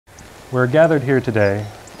We're gathered here today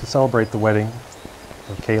to celebrate the wedding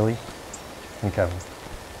of Kailee and Kevin.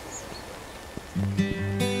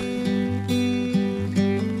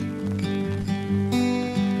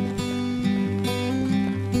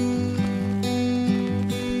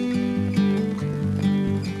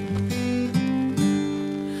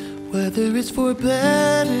 Whether it's for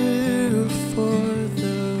better or for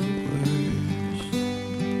the worse,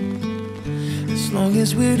 as long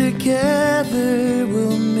as we're together,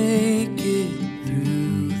 we'll make it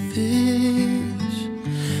through this.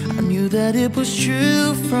 I knew that it was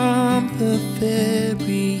true from the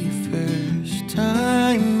very first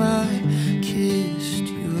time I kissed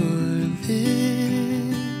your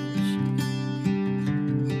lips.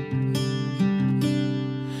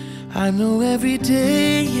 I know every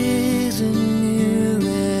day is a new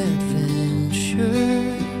adventure,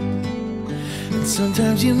 and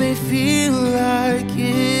sometimes you may feel like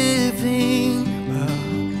giving up,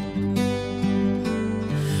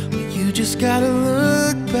 but you just gotta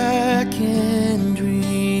look back and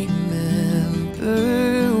remember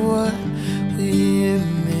what we're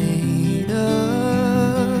made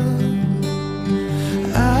of.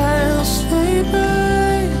 I'll stay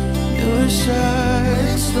by your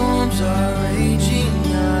side. Storms are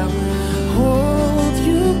raging, I will hold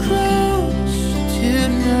you close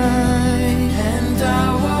tonight, and I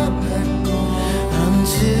won't let go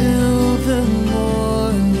until the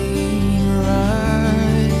morning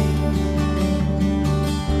light.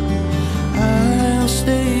 I'll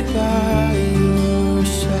stay by your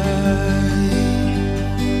side.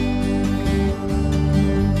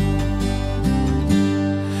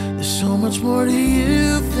 There's so much more to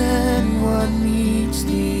you than what meets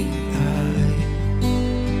the eye,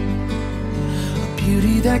 a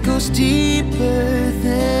beauty that goes deeper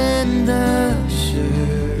than the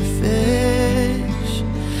surface.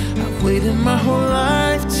 I've waited my whole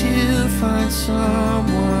life to find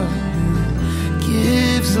someone who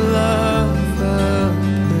gives love a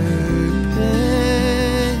purpose.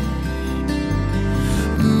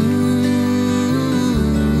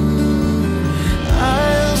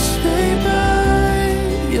 I'll stay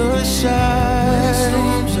by your side.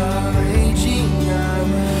 Storms are raging, I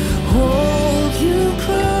will hold you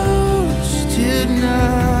close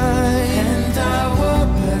tonight, and I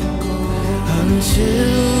won't let go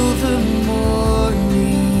until the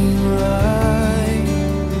morning light.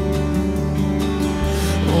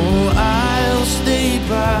 Oh, I'll stay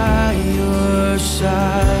by your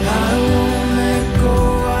side. I won't let go,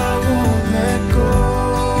 I won't let go.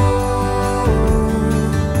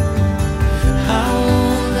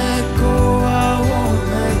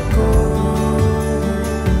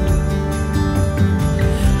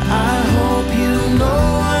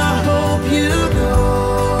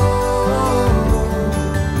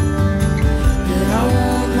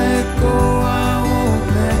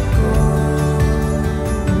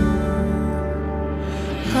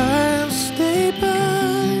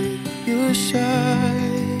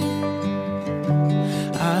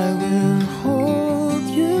 I will hold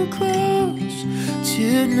you close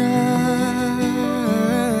tonight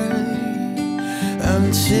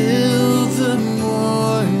until the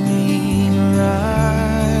morning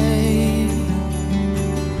light.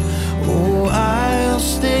 Oh, I'll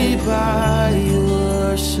stay by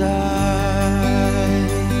your side.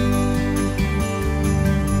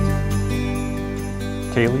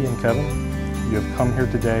 Kailee and Kevin, you have come here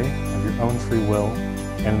today of your own free will,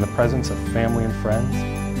 and in the presence of family and friends,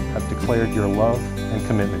 have declared your love and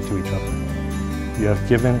commitment to each other. You have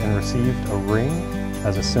given and received a ring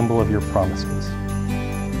as a symbol of your promises.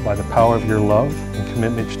 By the power of your love and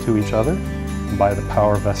commitment to each other, and by the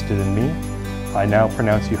power vested in me, I now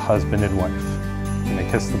pronounce you husband and wife. You may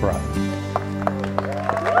kiss the bride.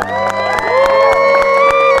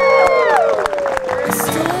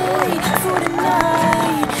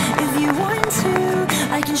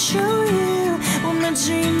 Show you what my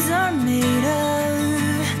dreams are made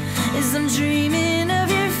of, as I'm dreaming of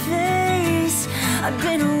your face. I've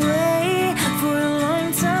been away for a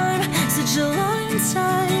long time, such a long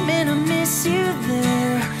time, and I miss you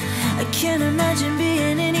there. I can't imagine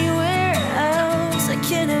being anywhere else. I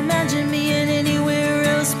can't imagine being anywhere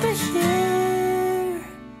else but here.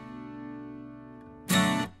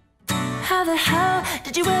 How the hell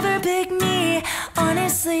did you ever pick me?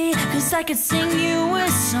 Honestly, 'cause I could sing you a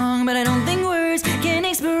song, but I don't think words can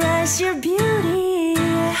express your beauty.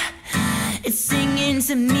 It's singing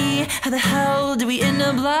to me. How the hell do we end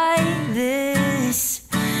up like this?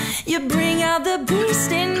 You bring out the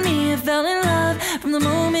beast in me. I fell in love from the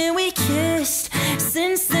moment we kissed.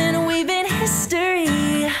 Since then we've been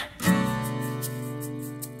history.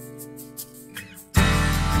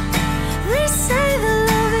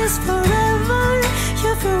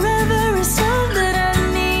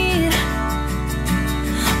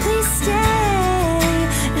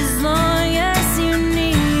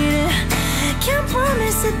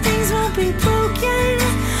 will be broken,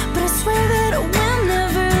 but I swear that I will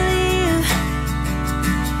never leave.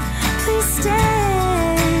 Please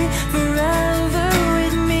stay forever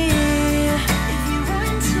with me. If you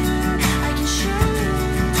want to, I can show you.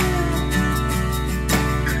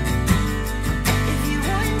 If you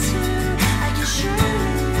want to, I can show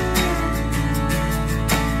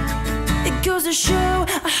you. It goes to show,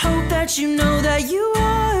 I hope that you know that you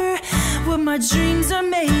are what my dreams are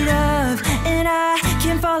made of. And I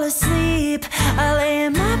can't fall asleep, I lay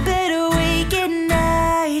in my bed awake at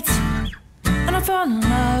night, and I fall in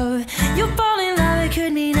love. You'll fall in love, it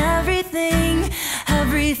could mean everything,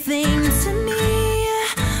 everything to me.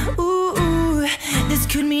 Ooh, this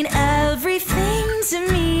could mean everything to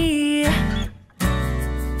me.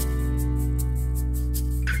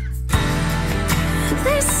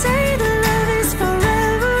 They say that love is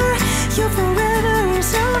forever, you're forever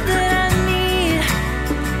is all that I need.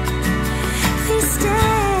 Please stay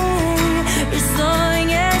as long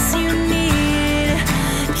as you need.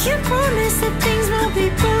 Can't promise that things will be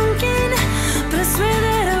broken, but I swear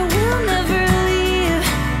that I will never leave.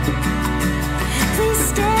 Please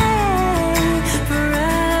stay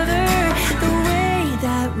forever. The way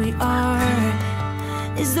that we are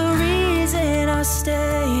is the reason I'll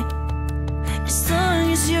stay. As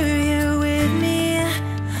long as you're here with me,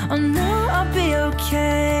 I know I'll be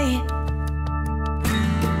okay.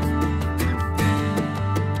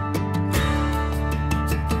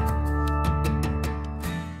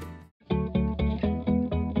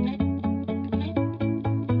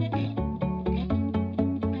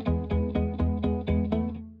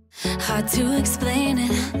 Hard to explain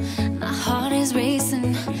it, my heart is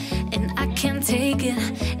racing, and I can't take it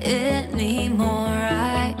anymore.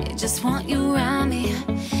 I just want you around me,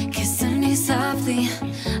 kissing me softly,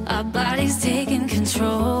 our bodies taking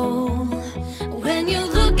control. When you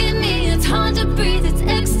look at me, it's hard to breathe, it's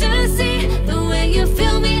ecstasy. The way you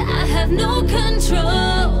feel me, I have no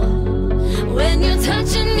control. When you're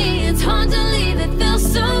touching me, it's hard to leave, it feels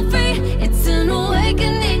so free. It's an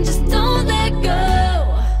awakening, just don't let go.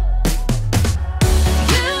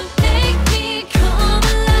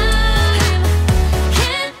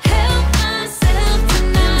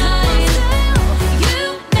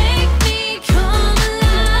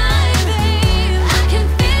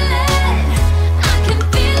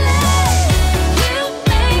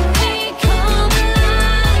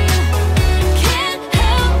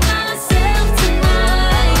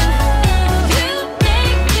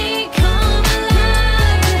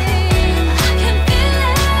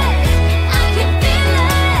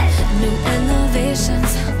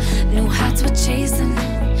 Chasing